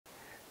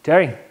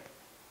Terry.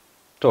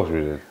 Talk to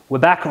me, dude. We're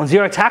back on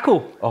Zero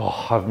Tackle.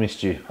 Oh, I've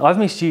missed you. I've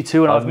missed you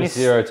too, and I've missed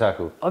Zero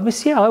Tackle. I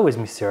always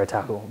miss Zero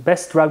Tackle.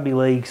 Best rugby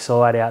league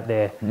side out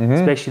there,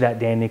 especially that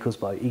Dan Nichols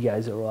bloke. He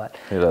goes all right.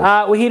 He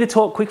does. We're here to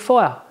talk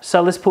quickfire.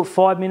 So let's put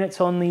 5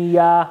 minutes on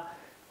the.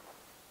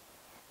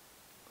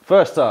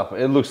 First up,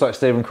 it looks like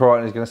Stephen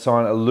Crichton is going to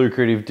sign a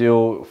lucrative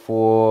deal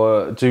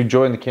to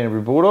join the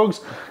Canterbury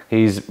Bulldogs.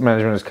 His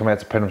management has come out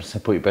to Penrith and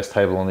said, put your best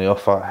table on the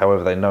offer.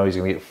 However, they know he's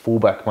going to get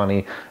fullback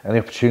money and the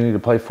opportunity to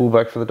play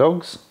fullback for the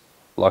Dogs.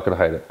 Like it or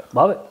hate it.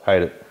 Love it.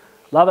 Hate it.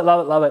 Love it,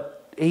 love it, love it.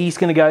 He's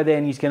going to go there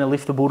and he's going to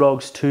lift the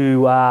Bulldogs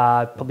to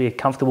probably a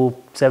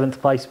comfortable 7th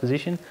place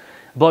position.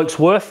 Bloke's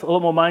worth a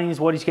lot more money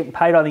than what he's getting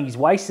paid. I think he's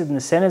wasted in the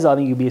centres. I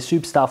think he'll be a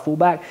superstar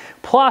fullback.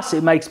 Plus,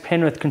 it makes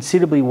Penrith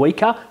considerably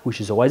weaker, which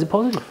is always a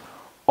positive.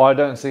 I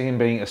don't see him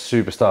being a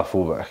superstar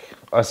fullback.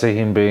 I see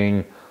him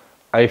being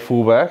a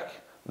fullback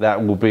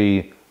that will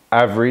be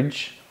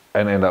average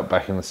and end up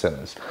back in the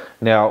centres.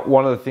 Now,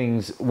 one of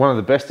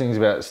the best things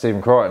about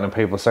Stephen Crichton, and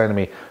people are saying to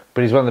me,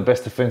 but he's one of the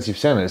best defensive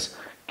centres.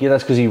 Yeah,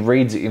 that's because he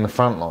reads it in the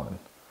front line.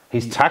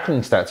 His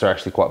tackling stats are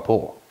actually quite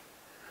poor.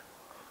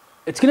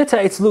 It's going to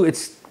take.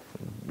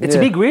 It's a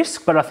big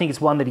risk, but I think it's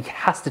one that he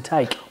has to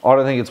take. I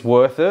don't think it's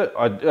worth it.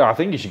 I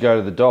think you should go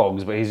to the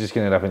Dogs, but he's just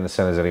going to end up in the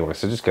centres anyway.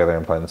 So just go there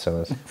and play in the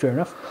centres. Fair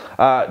enough.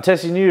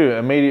 Tesi Niu,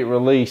 immediate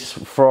release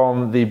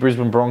from the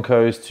Brisbane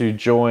Broncos to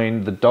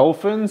join the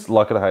Dolphins.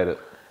 Like it or hate it.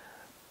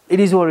 It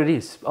is what it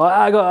is.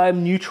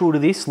 I'm neutral to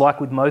this,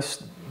 like with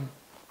most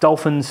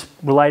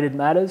Dolphins-related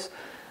matters.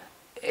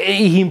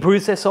 He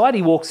improves their side.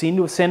 He walks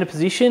into a centre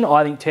position.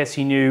 I think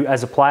Tesi Niu,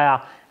 as a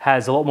player,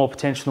 has a lot more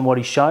potential than what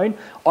he's shown.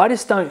 I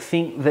just don't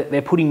think that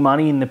they're putting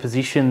money in the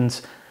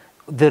positions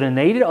that are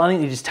needed. I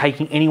think they're just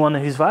taking anyone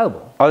who's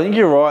available. I think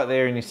you're right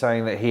there in you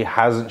saying that he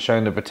hasn't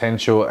shown the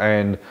potential,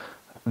 and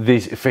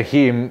this, for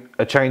him,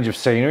 a change of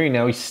scenery.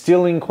 Now, he's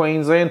still in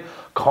Queensland.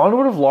 Kind of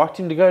would have liked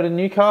him to go to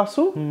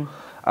Newcastle.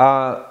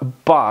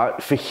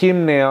 But for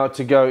him now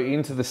to go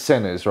into the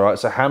centres, right?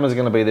 So Hammer's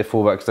going to be their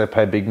fullback because they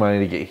paid big money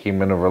to get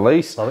him in a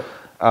release. Love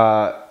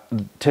it.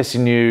 Tesi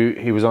Niu,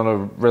 he was on a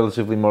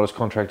relatively modest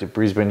contract at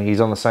Brisbane.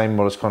 He's on the same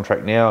modest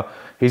contract now.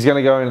 He's going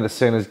to go into the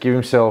centres, give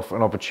himself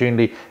an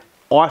opportunity.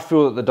 I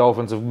feel that the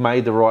Dolphins have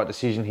made the right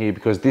decision here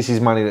because this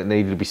is money that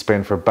needed to be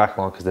spent for a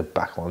backline because their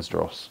backline's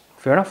dross.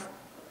 Fair enough.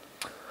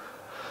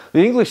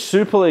 The English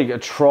Super League are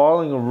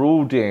trialling a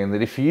rule, Dan,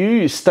 that if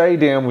you stay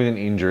down with an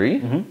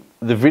injury,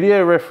 the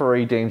video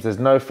referee deems there's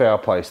no foul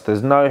play. So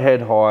there's no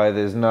head high,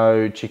 there's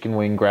no chicken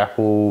wing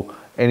grapple,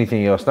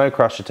 anything else, no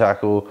crusher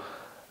tackle,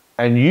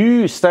 and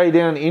you stay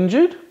down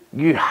injured,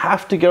 you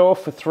have to go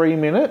off for 3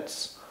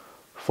 minutes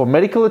for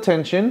medical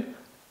attention,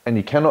 and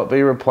you cannot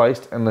be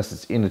replaced unless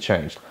it's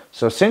interchanged.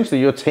 So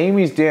essentially, your team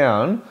is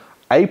down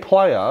a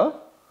player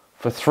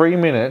for 3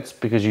 minutes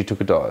because you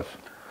took a dive.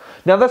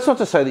 Now, that's not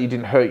to say that you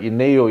didn't hurt your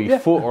knee or your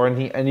foot or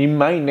anything, and you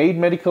may need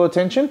medical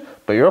attention,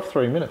 but you're off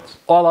 3 minutes.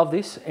 I love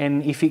this,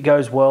 and if it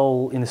goes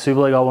well in the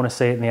Super League, I want to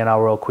see it in the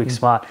NRL quick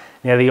smart.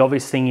 Now, the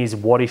obvious thing is,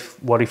 what if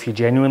you're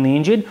genuinely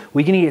injured?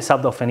 We're going to get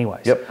subbed off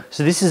anyways. Yep.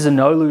 So this is a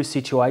no-lose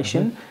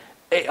situation.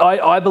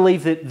 I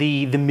believe that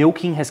the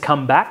milking has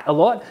come back a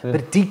lot, but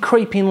it did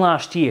creep in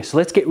last year, so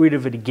let's get rid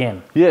of it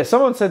again. Yeah,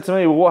 someone said to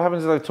me, well, what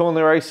happens if they've torn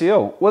their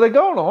ACL? Well, they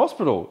go in a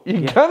hospital.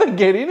 You're going to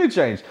get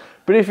interchanged.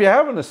 But if you're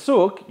having a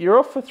sook, you're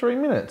off for 3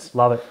 minutes.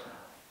 Love it.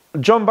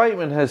 John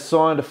Bateman has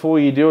signed a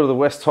 4-year deal to the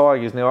West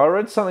Tigers. Now, I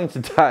read something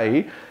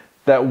today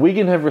that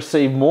Wigan have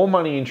received more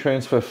money in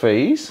transfer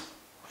fees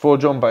for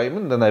John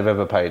Bateman than they've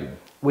ever paid him.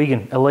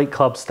 Wigan, elite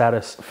club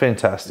status.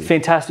 Fantastic.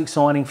 Fantastic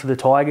signing for the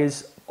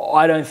Tigers.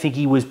 I don't think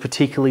he was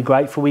particularly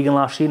great for Wigan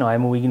last year. And I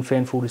am a Wigan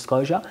fan, full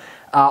disclosure.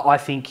 I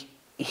think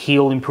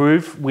he'll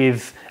improve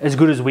with, as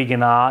good as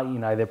Wigan are, you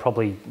know, they're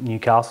probably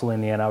Newcastle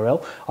in the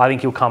NRL. I think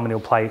he'll come and he'll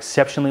play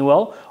exceptionally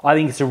well. I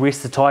think it's a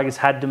risk the Tigers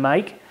had to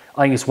make.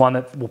 I think it's one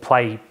that will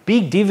pay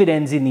big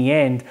dividends in the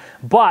end.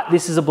 But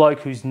this is a bloke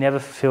who's never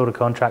fulfilled a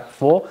contract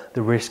before.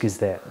 The risk is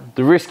there.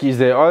 The risk is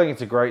there. I think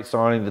it's a great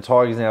signing. The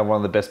Tigers now have one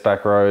of the best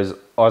back rows.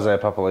 Isaiah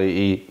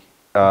Papali'i,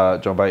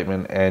 John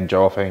Bateman and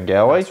Joe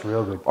Offengawe. That's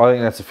real good. I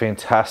think that's a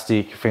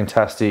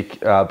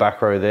fantastic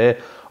back row there.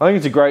 I think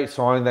it's a great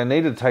signing. They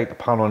needed to take the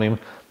punt on him.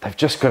 They've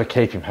just got to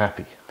keep him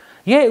happy.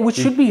 Yeah, which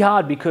should be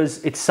hard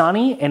because it's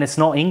sunny and it's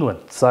not England.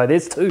 So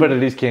there's two. But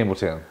it is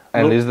Campbelltown.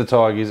 And it is the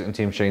Tigers and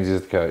Tim Sheens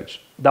is the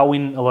coach. They'll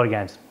win a lot of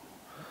games.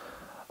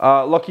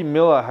 Lachie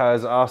Miller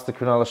has asked the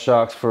Cronulla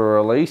Sharks for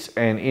a release,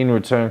 and in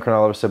return,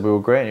 Cronulla said, we will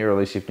grant you a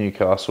release if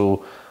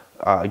Newcastle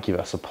give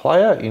us a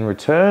player in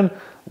return.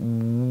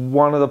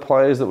 One of the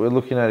players that we're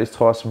looking at is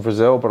Tyson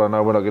Frizzell, but I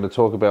know we're not going to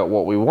talk about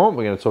what we want.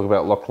 We're going to talk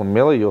about Lachlan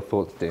Miller. Your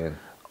thoughts, Dan?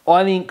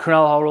 I think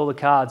Cronulla hold all the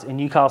cards, and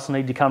Newcastle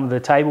need to come to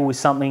the table with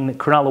something that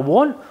Cronulla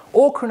want,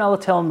 or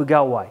Cronulla tell them to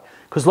go away.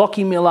 Because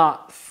Lachie Miller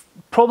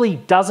probably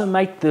doesn't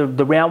make the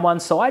round one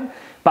side,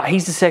 but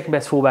he's the second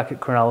best fullback at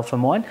Cronulla for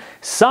mine.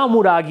 Some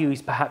would argue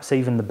he's perhaps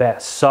even the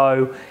best.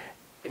 So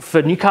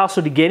for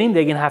Newcastle to get him,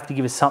 they're going to have to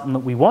give us something that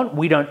we want.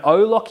 We don't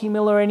owe Lachie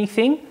Miller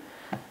anything.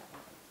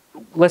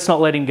 Let's not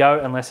let him go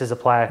unless there's a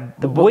player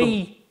that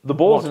we The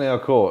ball's in our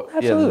court.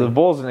 Absolutely. Yeah, the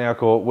ball's in our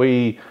court.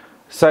 We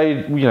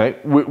say, you know,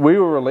 we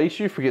will release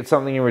you if we get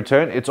something in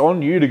return. It's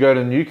on you to go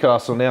to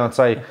Newcastle now and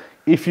say,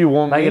 if you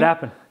want Make it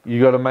happen. You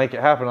got to make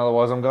it happen.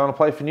 Otherwise, I'm going to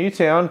play for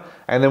Newtown.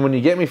 And then when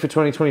you get me for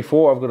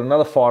 2024, I've got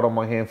another fight on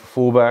my hand for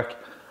fullback.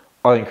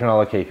 I think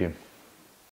Cronulla keep him.